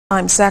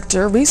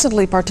Sector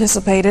recently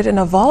participated in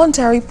a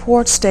voluntary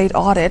port state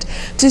audit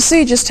to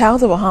see just how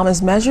the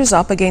Bahamas measures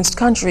up against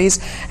countries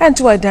and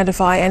to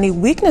identify any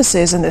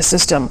weaknesses in the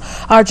system.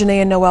 Our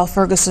Janaea Noel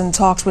Ferguson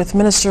talked with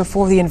Minister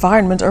for the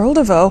Environment Earl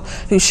DeVoe,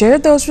 who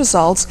shared those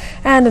results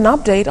and an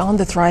update on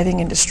the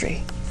thriving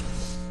industry.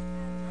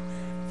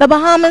 The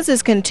Bahamas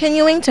is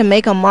continuing to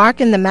make a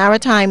mark in the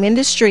maritime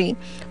industry.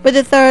 With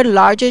the third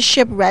largest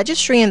ship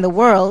registry in the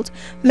world,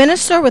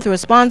 Minister with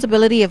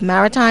Responsibility of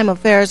Maritime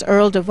Affairs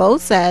Earl DeVoe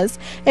says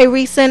a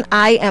recent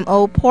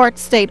IMO port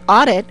state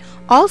audit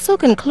also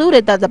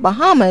concluded that the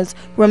Bahamas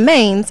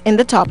remains in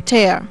the top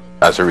tier.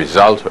 As a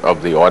result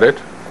of the audit,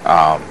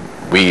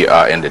 we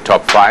are in the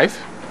top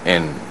 5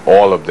 in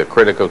all of the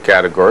critical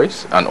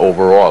categories, and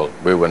overall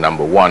we were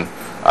number 1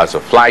 as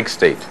a flag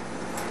state.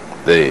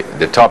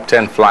 The top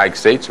 10 flag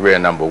states, we are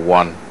number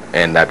 1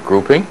 in that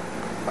grouping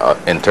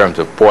in terms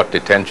of port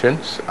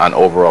detentions and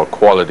overall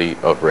quality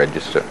of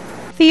register.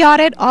 The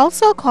audit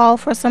also called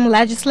for some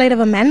legislative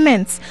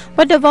amendments,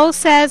 but DeVoe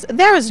says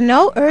there is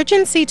no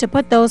urgency to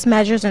put those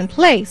measures in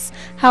place.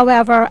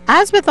 However,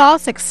 as with all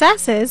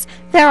successes,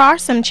 there are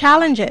some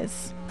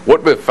challenges.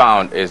 What we've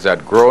found is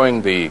that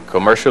growing the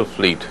commercial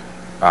fleet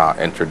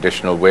in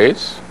traditional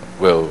ways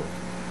will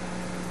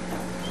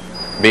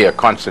be a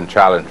constant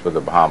challenge for the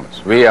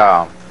Bahamas. We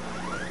are,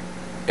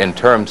 in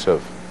terms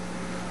of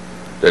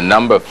the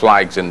number of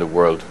flags in the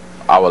world,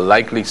 our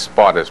likely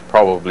spot is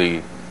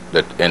probably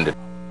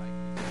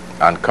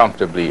and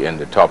comfortably in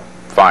the top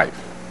 5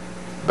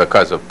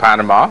 because of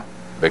Panama,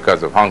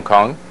 because of Hong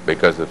Kong,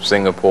 because of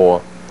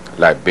Singapore,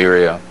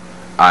 Liberia,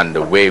 and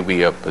the way we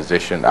have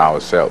positioned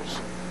ourselves.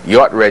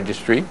 Yacht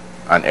registry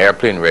and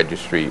airplane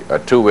registry are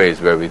 2 ways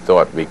where we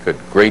thought we could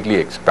greatly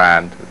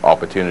expand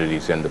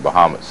opportunities in the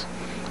Bahamas.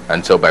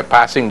 And so by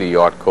passing the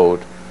yacht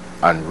code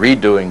and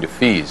redoing the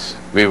fees,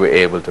 we were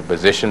able to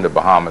position the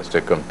Bahamas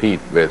to compete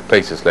with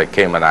places like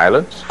Cayman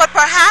Islands. But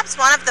perhaps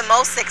one of the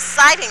most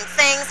exciting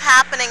things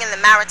happening in the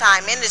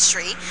maritime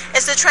industry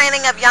is the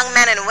training of young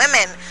men and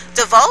women.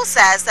 DeVoe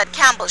says that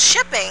Campbell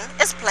Shipping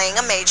is playing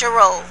a major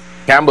role.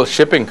 Campbell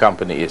Shipping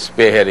Company is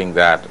spearheading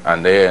that,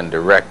 and they're in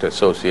direct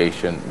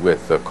association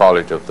with the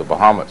College of the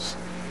Bahamas.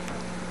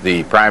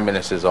 The Prime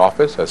Minister's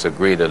office has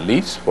agreed a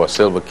lease for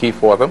Silver Key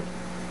for them,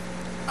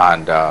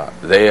 and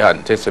they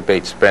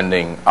anticipate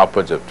spending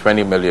upwards of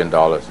 $20 million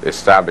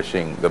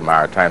establishing the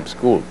Maritime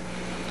School.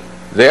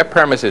 Their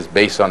premise is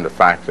based on the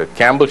fact that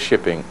Campbell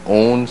Shipping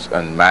owns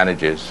and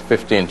manages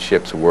 15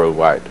 ships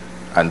worldwide,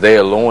 and they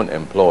alone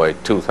employ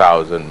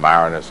 2,000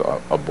 mariners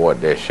aboard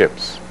their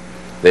ships.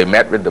 They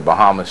met with the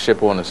Bahamas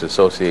Ship Owners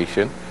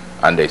Association,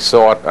 and they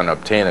sought and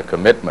obtained a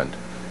commitment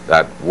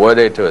that were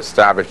they to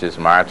establish this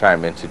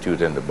Maritime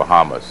Institute in the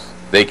Bahamas,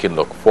 they can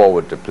look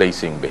forward to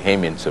placing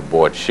Bahamians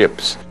aboard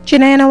ships.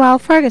 Janaea Noel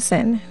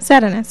Ferguson,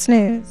 ZNS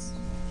News.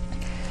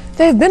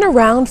 They've been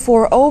around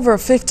for over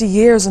 50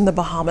 years in the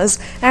Bahamas,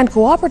 and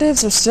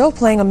cooperatives are still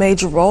playing a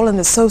major role in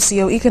the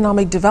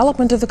socio-economic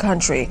development of the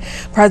country.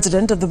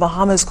 President of the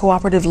Bahamas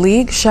Cooperative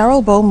League,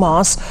 Cheryl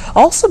Moss,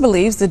 also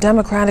believes the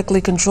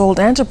democratically controlled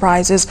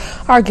enterprises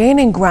are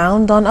gaining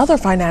ground on other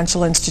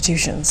financial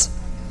institutions.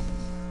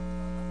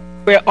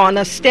 We're on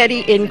a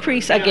steady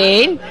increase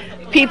again.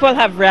 People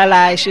have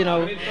realized,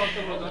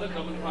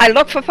 I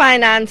look for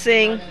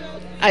financing,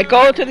 I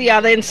go to the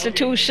other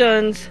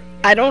institutions,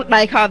 I don't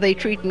like how they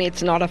treat me,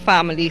 it's not a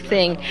family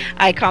thing.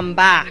 I come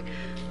back.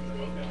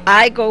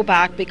 I go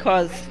back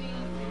because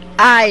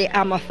I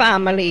am a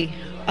family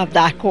of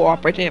that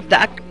cooperative.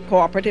 That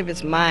cooperative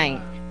is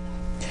mine.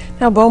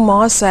 Now,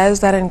 Moss says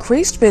that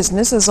increased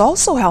business is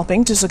also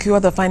helping to secure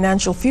the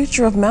financial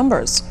future of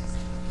members.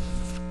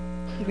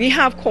 We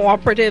have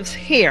cooperatives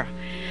here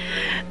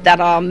that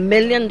are $1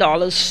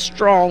 million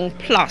strong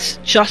plus,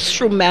 just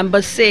through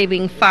members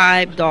saving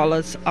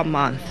 $5 a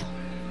month.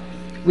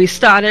 We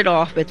started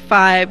off with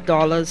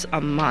 $5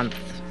 a month.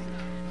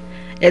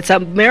 It's a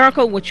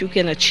miracle what you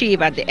can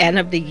achieve at the end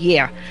of the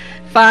year.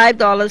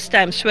 $5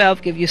 times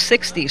 12 give you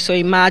 60. So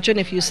imagine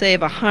if you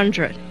save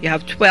 100, you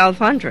have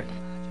 1,200.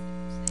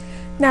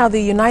 Now,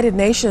 the United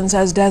Nations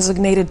has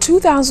designated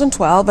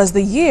 2012 as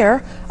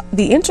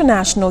the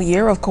International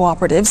Year of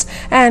Cooperatives,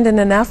 and in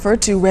an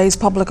effort to raise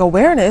public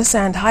awareness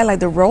and highlight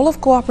the role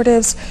of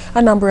cooperatives,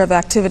 a number of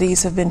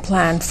activities have been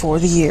planned for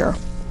the year.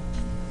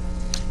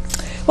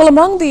 Well,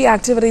 among the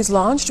activities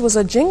launched was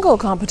a jingle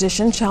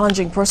competition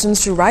challenging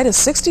persons to write a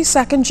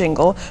 60-second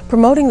jingle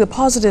promoting the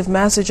positive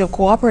message of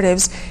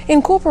cooperatives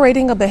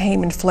incorporating a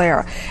Bahamian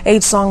flair.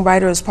 8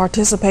 songwriters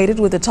participated,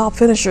 with the top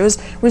finishers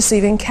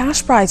receiving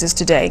cash prizes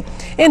today.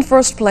 In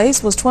first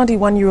place was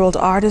 21-year-old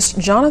artist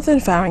Jonathan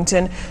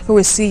Farrington, who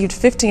received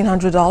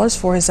 $1,500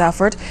 for his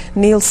effort.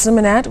 Neil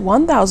Simonet,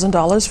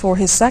 $1,000 for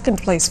his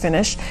second-place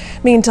finish.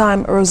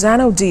 Meantime,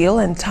 Rosanna O'Deal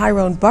and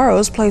Tyrone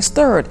Burrows placed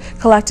third,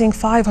 collecting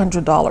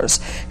 $500.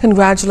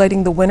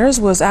 Congratulating the winners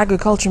was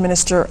Agriculture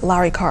Minister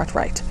Larry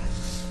Cartwright.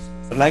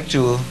 I'd like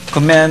to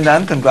commend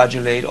and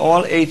congratulate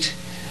all 8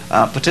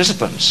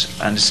 participants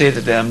and say to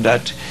them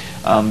that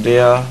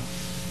their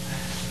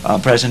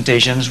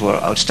presentations were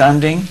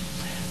outstanding.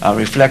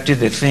 reflected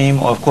the theme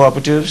of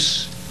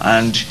cooperatives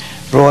and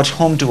brought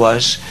home to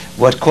us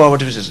what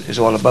cooperatives is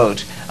all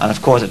about, and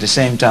of course at the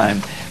same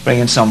time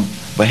bringing some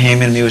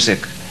Bahamian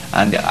music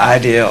and the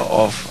idea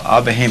of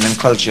our Bahamian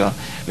culture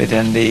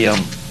within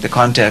the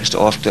context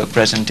of the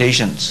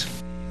presentations.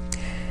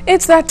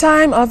 It's that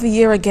time of the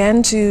year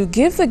again to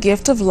give the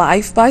gift of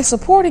life by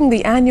supporting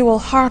the annual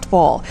Heart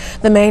Ball.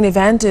 The main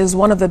event is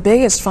one of the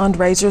biggest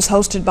fundraisers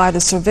hosted by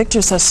the Sir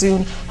Victor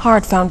Sassoon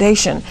Heart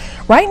Foundation.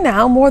 Right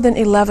now, more than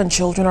 11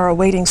 children are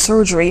awaiting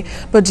surgery,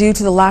 but due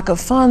to the lack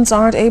of funds,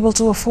 aren't able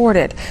to afford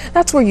it.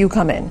 That's where you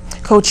come in.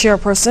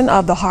 Co-chairperson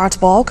of the Heart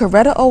Ball,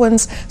 Coretta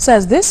Owens,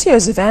 says this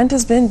year's event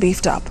has been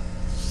beefed up.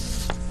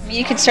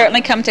 You can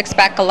certainly come to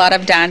expect a lot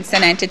of dance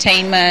and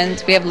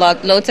entertainment. We have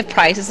loads of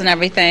prizes and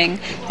everything.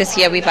 This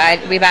year we've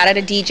added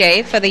a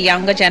DJ for the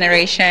younger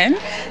generation.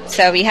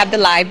 So we have the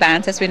live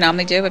bands as we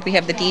normally do, but we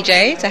have the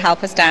DJ to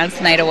help us dance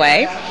the night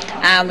away.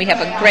 We have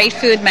a great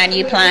food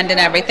menu planned and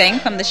everything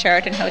from the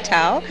Sheraton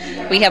Hotel.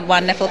 We have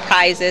wonderful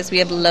prizes. We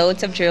have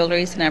loads of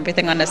jewelries and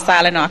everything on the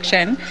silent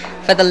auction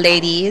for the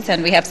ladies,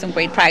 and we have some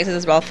great prizes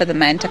as well for the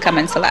men to come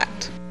and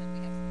select.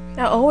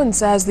 Now, Owen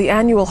says the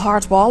annual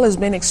Heart Ball has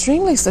been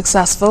extremely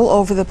successful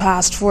over the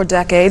past 4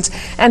 decades,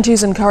 and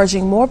she's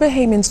encouraging more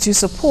Bahamians to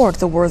support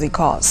the worthy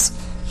cause.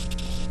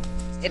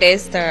 It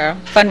is the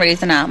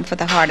fundraising arm for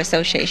the Heart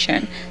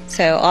Association.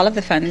 So all of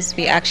the funds,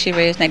 we actually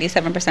raise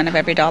 97% of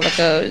every dollar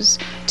goes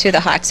to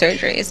the heart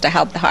surgeries to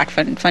help the Heart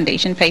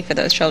Foundation pay for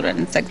those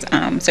children's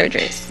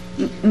surgeries.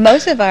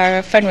 Most of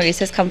our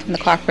fundraisers come from the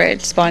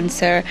corporate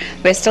sponsor.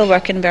 We're still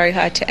working very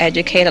hard to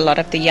educate a lot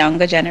of the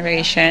younger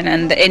generation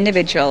and the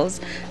individuals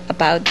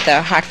about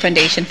the Heart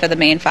Foundation, for the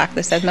main fact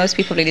that most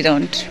people really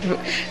don't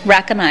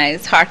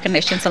recognize heart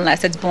conditions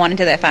unless it's born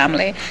into their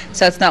family.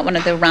 So it's not one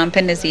of the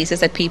rampant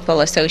diseases that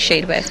people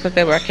associate with, but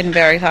we're working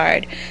very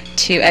hard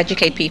to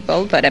educate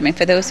people. But I mean,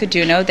 for those who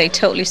do know, they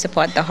totally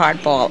support the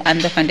Heart Ball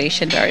and the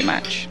foundation very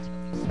much.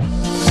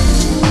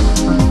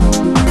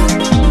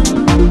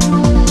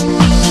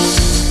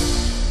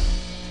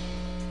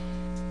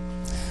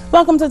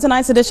 Welcome to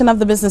tonight's edition of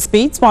the Business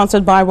Beat,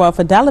 sponsored by Royal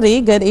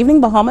Fidelity. Good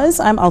evening, Bahamas.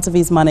 I'm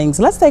Altaviz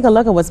Munnings. Let's take a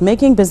look at what's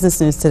making business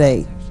news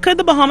today. Could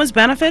the Bahamas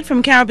benefit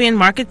from Caribbean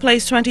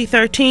Marketplace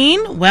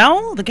 2013?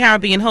 Well, the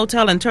Caribbean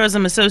Hotel and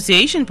Tourism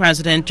Association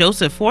President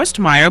Joseph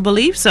Forstmeyer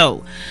believes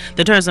so.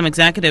 The tourism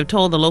executive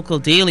told the local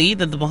daily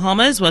that the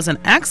Bahamas was an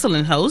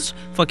excellent host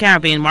for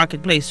Caribbean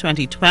Marketplace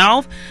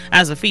 2012,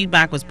 as the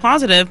feedback was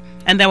positive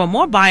and there were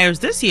more buyers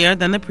this year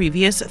than the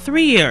previous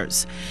 3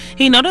 years.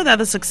 He noted that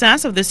the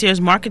success of this year's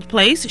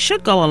marketplace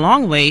should go a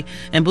long way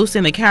in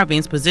boosting the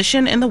Caribbean's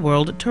position in the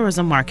world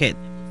tourism market.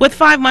 With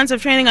 5 months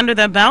of training under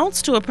their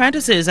belts, 2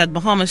 apprentices at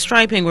Bahamas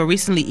Striping were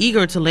recently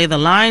eager to lay the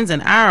lines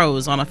and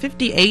arrows on a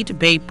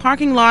 58-bay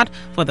parking lot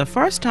for the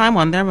first time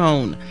on their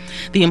own.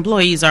 The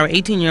employees are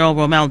 18-year-old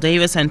Romel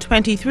Davis and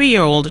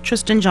 23-year-old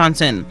Tristan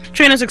Johnson.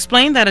 Trainers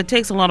explained that it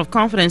takes a lot of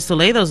confidence to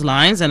lay those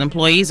lines, and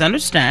employees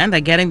understand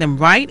that getting them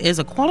right is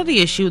a quality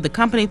issue the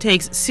company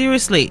takes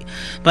seriously.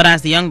 But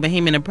as the young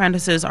Bahamian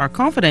apprentices are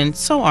confident,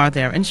 so are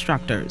their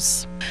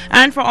instructors.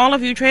 And for all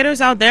of you traders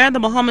out there, the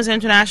Bahamas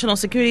International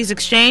Securities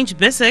Exchange,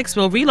 BISX,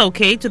 will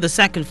relocate to the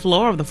 2nd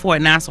floor of the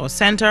Fort Nassau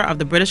Center of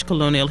the British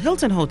Colonial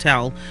Hilton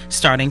Hotel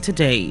starting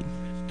today.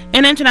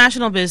 In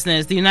international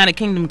business, the United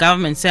Kingdom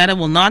government said it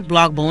will not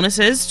block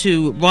bonuses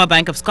to Royal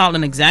Bank of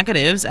Scotland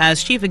executives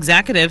as Chief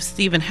Executive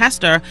Stephen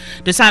Hester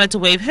decided to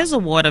waive his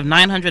award of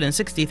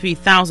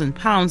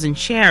 £963,000 in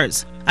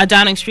shares. A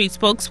Downing Street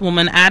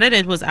spokeswoman added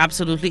it was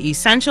absolutely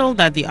essential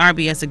that the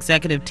RBS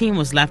executive team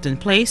was left in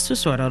place to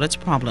sort out its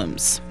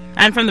problems.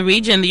 And from the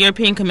region, the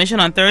European Commission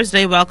on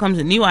Thursday welcomed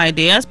new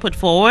ideas put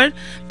forward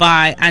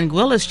by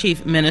Anguilla's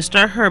Chief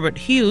Minister, Herbert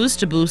Hughes,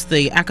 to boost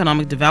the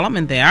economic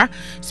development there.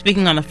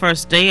 Speaking on the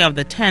first day of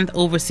the 10th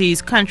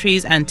Overseas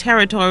Countries and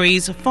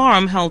Territories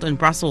Forum held in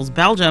Brussels,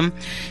 Belgium,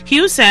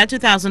 Hughes said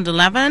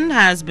 2011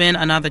 has been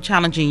another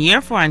challenging year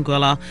for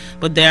Anguilla,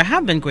 but there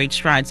have been great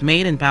strides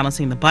made in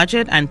balancing the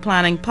budget and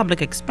planning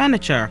public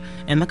expenditure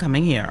in the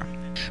coming year.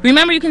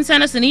 Remember, you can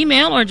send us an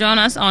email or join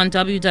us on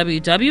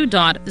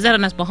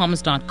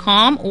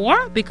www.znsbahamas.com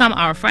or become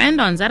our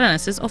friend on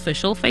ZNS's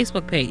official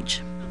Facebook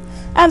page.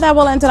 And that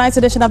will end tonight's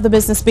edition of the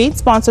Business Beat,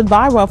 sponsored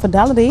by Royal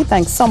Fidelity.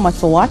 Thanks so much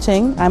for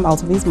watching. I'm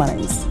Altaviz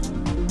Munnings.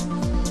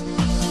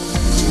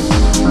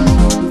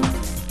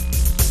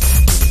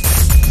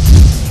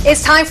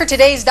 It's time for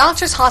today's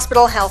Doctor's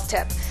Hospital Health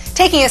Tip.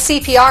 Taking a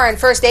CPR and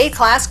first aid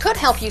class could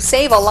help you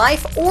save a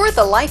life or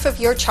the life of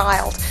your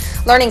child.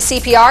 Learning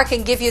CPR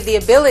can give you the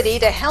ability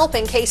to help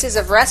in cases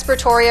of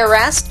respiratory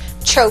arrest,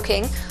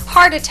 choking,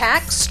 heart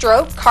attack,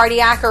 stroke,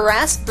 cardiac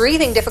arrest,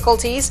 breathing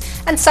difficulties,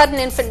 and sudden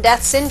infant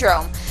death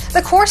syndrome.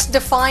 The course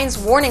defines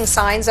warning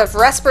signs of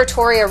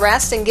respiratory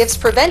arrest and gives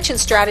prevention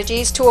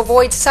strategies to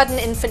avoid sudden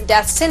infant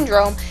death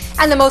syndrome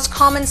and the most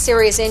common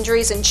serious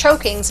injuries and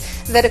chokings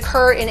that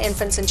occur in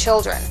infants and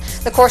children.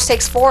 The course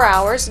takes 4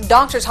 hours.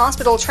 Doctors'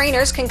 hospital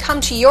trainers can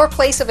come to your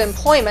place of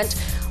employment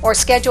or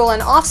schedule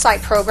an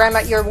off-site program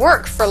at your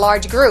work for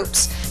large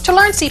groups. To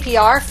learn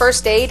CPR,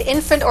 first aid,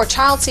 infant or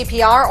child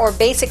CPR, or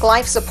basic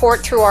life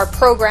support through our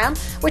program,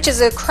 which is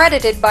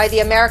accredited by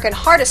the American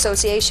Heart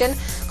Association,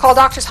 call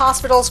Doctors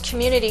Hospital's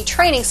Community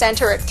Training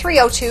Center at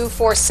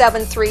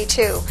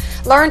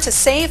 302-4732. Learn to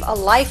save a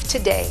life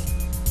today.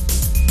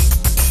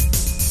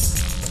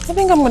 I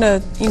think I'm going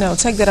to,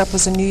 take that up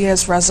as a New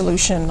Year's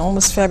resolution,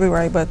 almost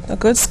February, but a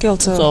good skill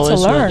to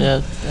learn.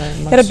 Good,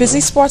 Had a busy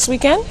sports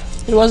weekend?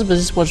 It was a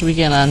busy sports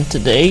weekend, and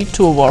today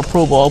 2 of our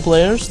pro ball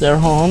players, they're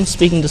home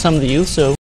speaking to some of the youth, so